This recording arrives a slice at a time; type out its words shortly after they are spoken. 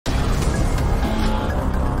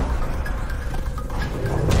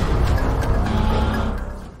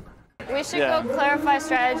We should go clarify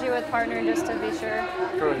strategy with partner just to be sure.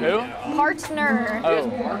 For who? Partner.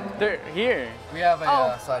 Oh, they're here. We have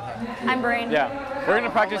a side hang. I'm brain. Yeah, we're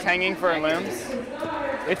gonna practice hanging for limbs.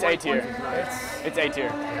 It's A tier. It's A tier.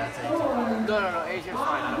 Yeah, it's 18. No, A tier's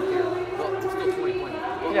fine. I don't care. Well, it's still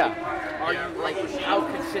 20. Yeah. Are you, like, how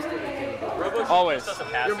consistently can you go? Always.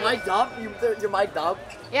 You're mic'd up? You're mic'd up?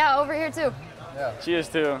 Yeah, over here too. Yeah. She is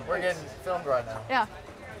too. We're getting filmed right now. Yeah.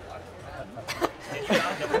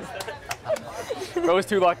 Bro's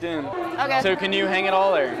too locked in. Okay. So can you hang it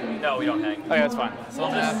all or? No, we don't hang. Okay, that's fine. So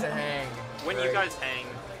I'm gonna have to hang. When you guys hang,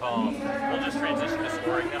 we'll just transition to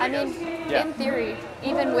scoring then, I mean, Yeah. in theory,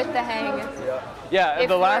 even with the hang, Yeah,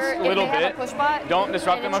 the last little bit, push-bot, don't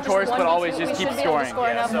disrupt them, of course, but always just keep scoring.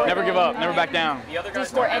 Never give up, never back down. The other guys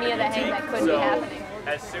score don't have any of the hang that could be happening.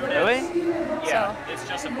 As soon as, Really? Yeah, it's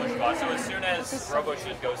just a push bot. So as soon as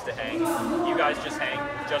RoboSheen goes to hang, you guys just hang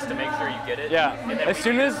just to make sure you get it. Yeah. And then As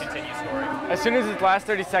soon as continue scoring. As soon as it lasts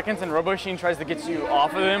 30 seconds and RoboSheen tries to get you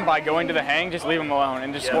off of them by going to the hang, just leave them alone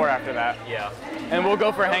and just score after that. Yeah. And we'll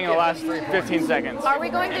go for hang in the last 15 seconds. Are we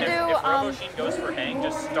going to And do if RoboSheen goes for hang,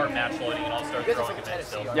 just start match loading and I'll start throwing him in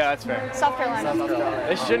still. Yeah, that's fair. South Carolina?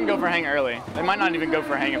 They shouldn't go for hang early. They might not even go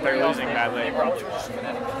for hang if they're losing badly. They probably won't,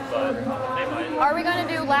 but they might. Are we going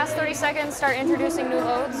to do last 30 seconds, start introducing new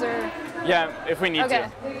loads, or? Yeah, if we need Okay.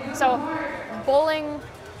 to. So, bowling.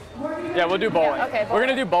 Yeah, we'll do bowling. Yeah, okay, We're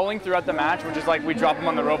going to do bowling throughout the match, which is like we drop them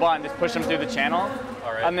on the robot and just push them through the channel.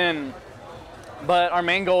 All right. And then, but our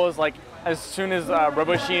main goal is like, as soon as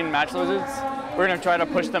RoboSheen match loses, we're going to try to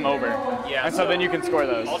push them over. Yeah. And so then you can score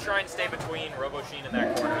those. I'll try and stay between RoboSheen and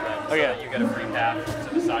that corner then, so Okay. that you get a free path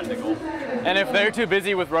to the side of the goal. And if they're too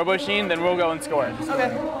busy with RoboSheen, then we'll go and score it. Okay.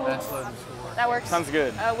 That works. Sounds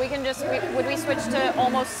good. We can just, would we switch to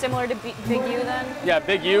almost similar to Big U then? Yeah,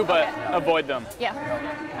 big U, but avoid them. Yeah.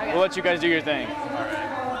 Okay. We'll let you guys do your thing.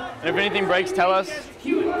 And if anything breaks, tell us. Are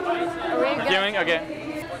we good? Queuing?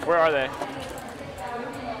 Okay. Where are they?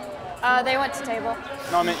 They went to table.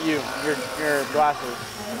 No, I meant you. Your glasses.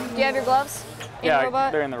 Do you have your gloves? In Yeah, the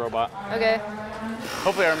robot? they're in the robot. Okay.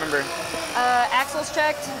 Hopefully I remember. Axles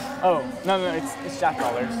checked. Oh, no, it's shaft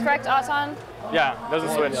collars. Correct auton. Yeah, doesn't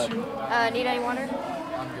switch. Need any water?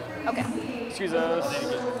 I'm good. Okay. Excuse us.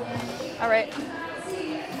 All right.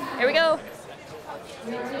 Here we go.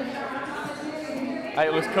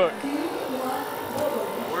 Let's cook.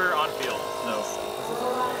 We're on field, so.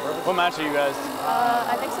 What match are you guys?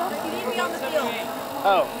 I think so. You need to be on the field.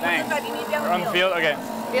 Oh, thanks. You need to be We're on the field? Okay.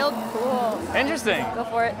 Field? Cool. Interesting. Go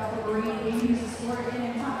for it.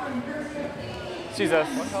 Jesus.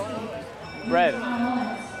 Red.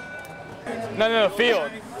 No,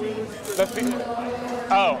 field. The field.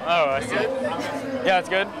 Oh, I see. Yeah, it's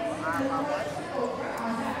good.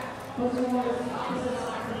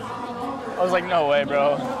 I was like, no way,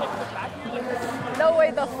 bro. No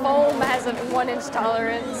way the foam has a 1-inch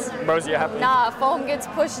tolerance. Bro's, you happy? Nah, foam gets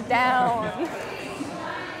pushed down.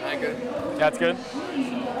 That good? Yeah, it's good.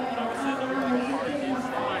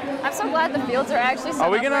 I'm so glad the fields are actually set Are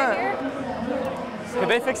we up gonna- right here. Could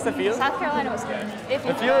they fix the field? South Carolina was good. If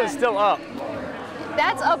you The field is still up.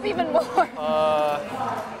 That's up even more.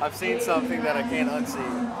 I've seen something that I can't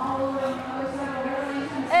unsee.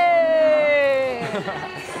 Hey!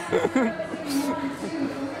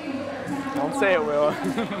 Don't say it, Will.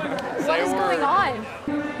 What is going on?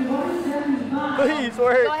 Please,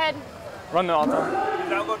 work. Go ahead. Run the auto. Does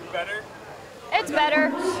that look better? It's better.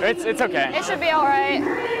 It's okay. It should be all right.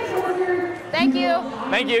 Thank you.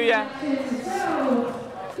 Thank you, yeah.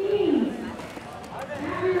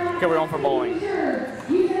 Okay, we're going for bowling.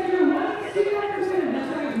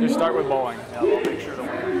 Just start with bowling. Yeah, I'll make sure to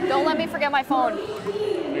win. Don't let me forget my phone.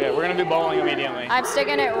 Okay, we're gonna do bowling immediately. I'm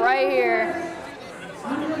sticking it right here.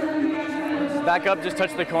 Back up, just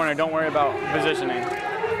touch the corner. Don't worry about positioning.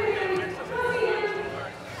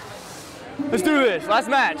 Let's do this. Last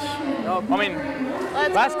match. I mean,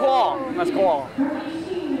 Let's last go. qual. Last qual.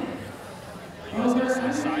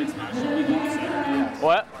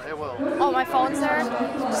 What? It will. Oh, my phone's there.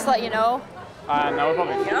 Just to let you know. No, we're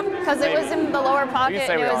probably. Because it was in the lower pocket.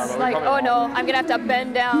 say And we it are, was but we like, probably oh won't. no, I'm gonna have to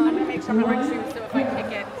bend down. Make sure I'm wearing shoes so if I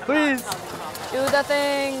kick it. Please. Do the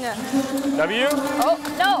thing. W? Oh,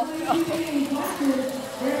 no.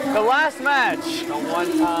 The last match. The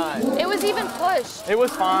one time. It was even pushed. It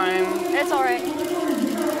was fine. It's all right.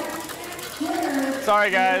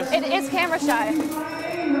 Sorry, guys. It's camera shy.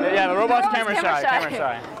 Yeah, the robot's robot's camera camera shy. shy. Camera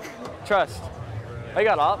shy. Trust. They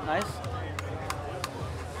got up. Nice.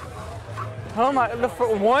 Oh my!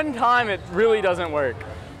 For one time, it really doesn't work.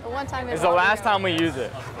 The one time It's the last time we use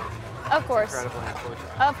it. Of course. Of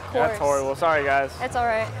course. That's horrible. Sorry, guys. It's all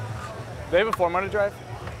right. Do they have a 4-motor drive?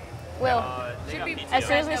 Will. They got PTO. As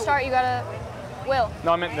soon as we start, you gotta. Will.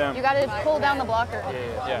 No, I meant them. You gotta pull down the blocker.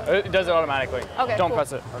 Yeah, it does it automatically. Okay, Don't cool.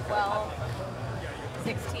 press it. 12,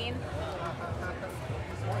 16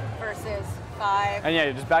 versus 5, And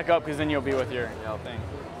yeah, just back up because then you'll be with your thing.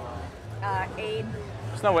 8.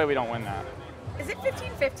 There's no way we don't win that. Is it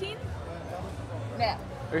 15-15? No.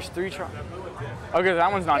 There's 3 tries. Okay,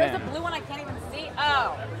 that one's not There's in. a blue one I can't even see.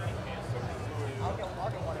 Oh.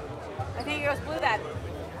 I think it goes blue then.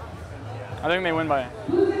 I think they win by.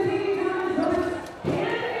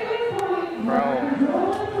 Bro.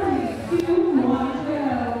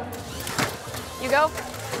 You go.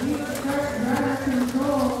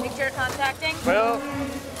 Make sure you're contacting. Will,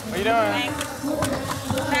 what are you doing? Thanks.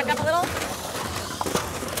 Back up a little.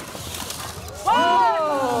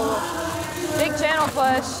 Whoa! Big channel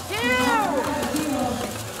push.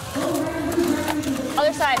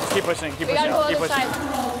 Other side. Keep pushing, keep We gotta pushing, go keep other pushing.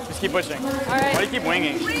 side. Just keep pushing. All right. Why do you keep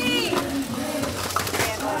winging?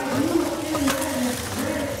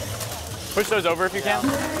 Push those over if you can.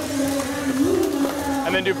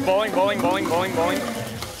 And then do bowling, bowling, bowling, bowling, bowling.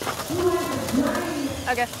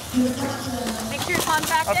 Okay. Make sure you're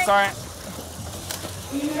contacting. Oh, sorry.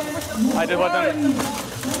 I did what then?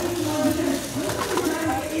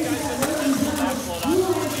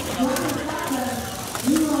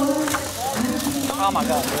 Oh my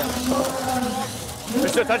god, yeah. They're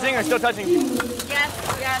still touching? They're still touching.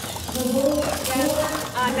 Yes, yes.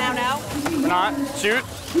 Yes. Now. We're not. Shoot.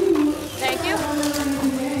 Thank you.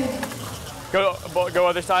 Go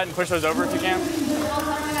other side and push those over if you can.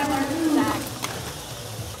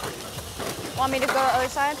 Want me to go to the other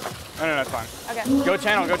side? No, that's fine. Okay. Go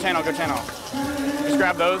channel, go channel, go channel. Just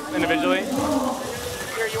grab those individually.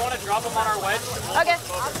 Here, you want to drop them on our wedge? Okay.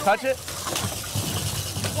 Touch it.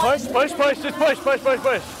 Push, push, push. Just push, push, push,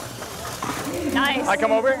 push. Nice. I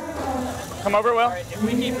come over. Come over, Will. Alright, if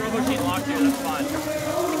we keep Robotics locked here, that's fine.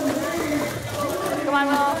 Come on,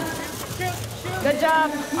 Will. Good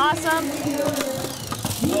job. Awesome.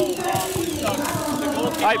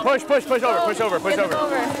 All right, push, push, push over, push over, push Get them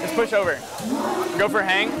over. over. Just push over. Go for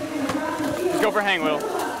hang. Just go for hang, Will.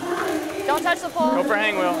 Don't touch the pole. Go for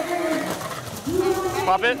hang, Will.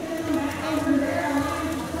 Pop it.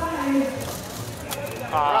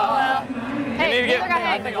 Well, hey, need to get- neither got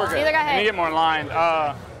hang. I think we're good. Neither got We need to hang. get more lined.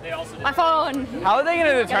 They also did. My phone. How are they going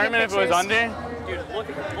to determine get if it was pictures. under? Dude, look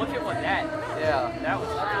at what that. Yeah. That was.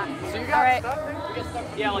 So you All got right. stuff there?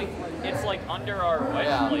 Yeah, like it's like under our wedge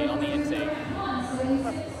Yeah. plate on the intake.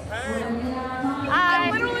 Hi.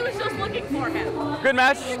 I literally was just looking for him. Good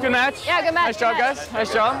match, good match. Yeah, good match, Nice job, good match. guys.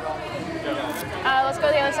 Nice job. Let's go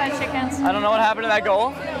to the other side and shake hands. I don't know what happened to that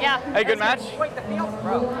goal. Yeah. Hey, good match. Wait, the field,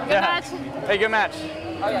 bro. Good Yeah. match. Hey, good match.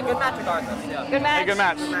 Oh yeah, good match regardless. Yeah. Good match. Hey, good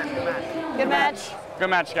match. Good match. Good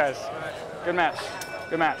match, guys. Good match.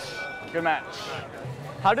 Good match. Good match.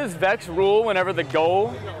 How does Vex rule whenever the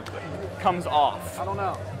goal comes off? I don't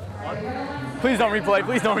know. Please don't replay.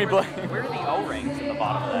 Please don't replay. Where are the O-rings in the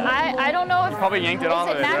bottom of that? I don't know if Probably yanked it off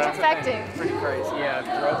is of it it. match right? affecting. Pretty crazy. Yeah, it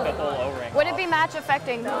broke the whole O-ring. Would it be match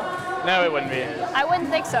affecting though? No, it wouldn't be. I wouldn't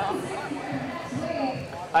think so.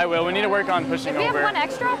 I will. We need to work on pushing Did we have over. one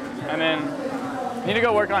extra? And then we need to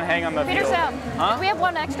go work on hang on the Peter field. Sam. Huh? Did we have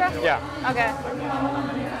one extra? Yeah. Okay.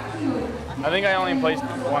 I think I only placed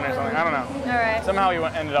one or something. I don't know. All right. Somehow we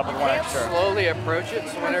ended up with one Can't extra. slowly approach it,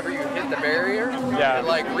 so whenever you hit the barrier, Yeah. it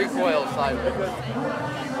like recoils sideways.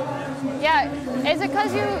 Yeah. Is it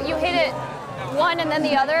because you hit it one and then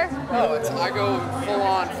the other? No, I go full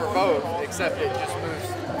on for both, except it just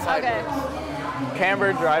moves sideways. Okay.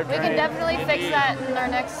 Camber drive We can train. definitely fix that in our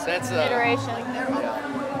next That's iteration.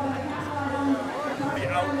 Be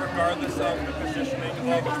out regardless of the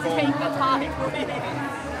positioning of the goal. Take the time.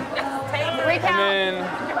 Recount. And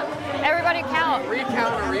then Everybody count.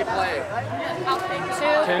 Recount and replay.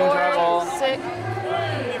 2, 10 4, travel. 6.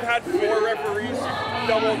 We've had 4 referees,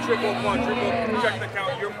 double, triple, quadruple, check the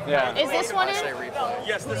count. Yeah. Is this one I say in? replay.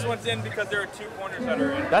 Yes, this one's in because there are 2 corners that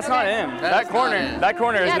are in. That's not in. That is corner. not in. That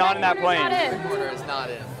corner is Yeah, not in that corner's plane. not in. The corner is not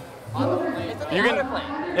in. You can.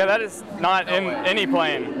 Yeah, that is not in any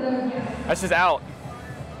plane. That's just out.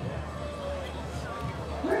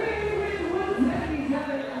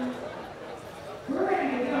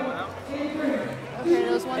 Okay,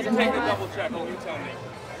 those ones in Take a the double check and you tell me.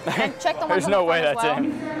 And check the ones There's on no the way front that's as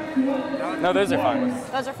in. No, those are fine. well.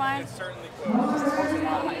 Those are fine. Certainly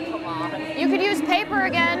could. You could use paper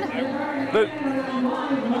again. The-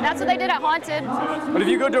 That's what they did at Haunted. but if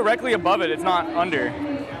you go directly above it, it's not under.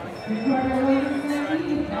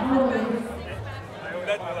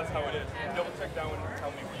 That's how it is. Double check that one and tell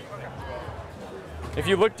me what you think as well. If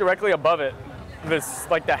you look directly above it, this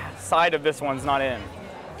like the side of this one's not in.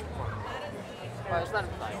 Alright, just let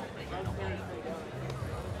him play.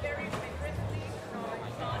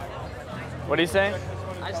 What do you say?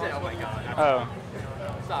 I said, oh my god. Oh,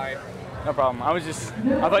 Sorry. no problem. I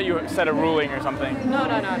thought you said a ruling or something. No.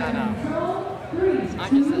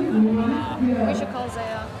 I'm just saying. We should call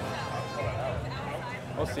Zaya.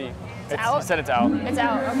 We'll see. out? You said it's out. It's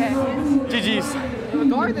out, okay. GG's.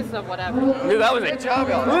 Regardless of whatever. Dude, that was a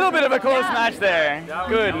little bit of a close match there.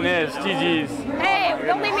 Goodness, GG's. Hey,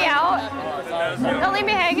 don't leave me out. Don't leave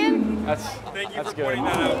me hanging. Thank you for good. pointing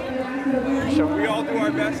that out. We all do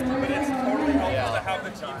our best, but it's totally helpful to have the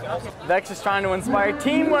teams also. Vex is trying to inspire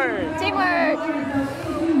teamwork. Teamwork.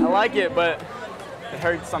 I like it, but it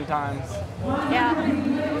hurts sometimes. Yeah.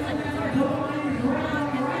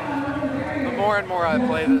 The more and more I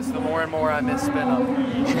play this, the more and more I miss Spin Up.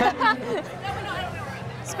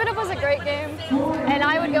 Spin Up was a great game, and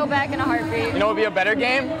I would go back in a heartbeat. You know what would be a better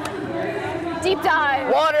game? Deep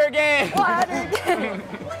dive. Water game. Water game.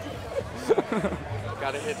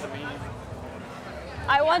 Gotta hit the meme.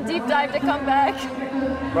 I want Deep Dive to come back.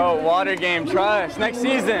 Bro, water game, trust. Next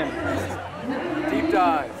season. Deep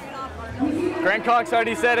dive. Grant Cox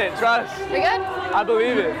already said it, trust. We good? I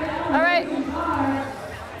believe it. All right.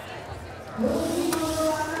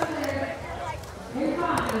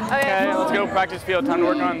 Okay, let's go practice field. Time to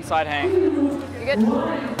work on side hang. You good?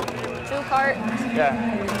 Two cart.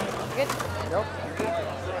 Yeah. You good? Yep.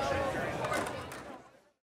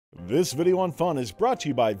 This video on fun is brought to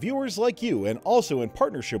you by viewers like you and also in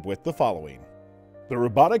partnership with the following. The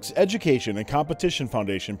Robotics Education and Competition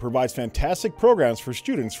Foundation provides fantastic programs for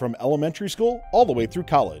students from elementary school all the way through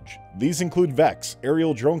college. These include VEX,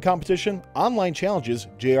 aerial drone competition, online challenges,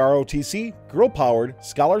 JROTC, girl-powered,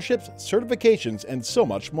 scholarships, certifications, and so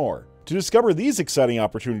much more. To discover these exciting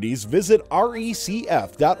opportunities, visit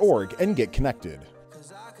recf.org and get connected.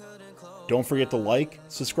 Don't forget to like,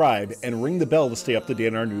 subscribe, and ring the bell to stay up to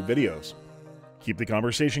date on our new videos. Keep the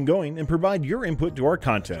conversation going and provide your input to our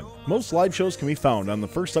content. Most live shows can be found on the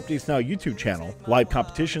First Updates Now YouTube channel, live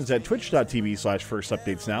competitions at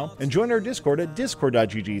twitch.tv/firstupdatesnow, and join our Discord at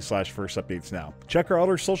discord.gg/firstupdatesnow. Check our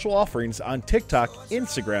other social offerings on TikTok,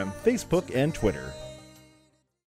 Instagram, Facebook, and Twitter.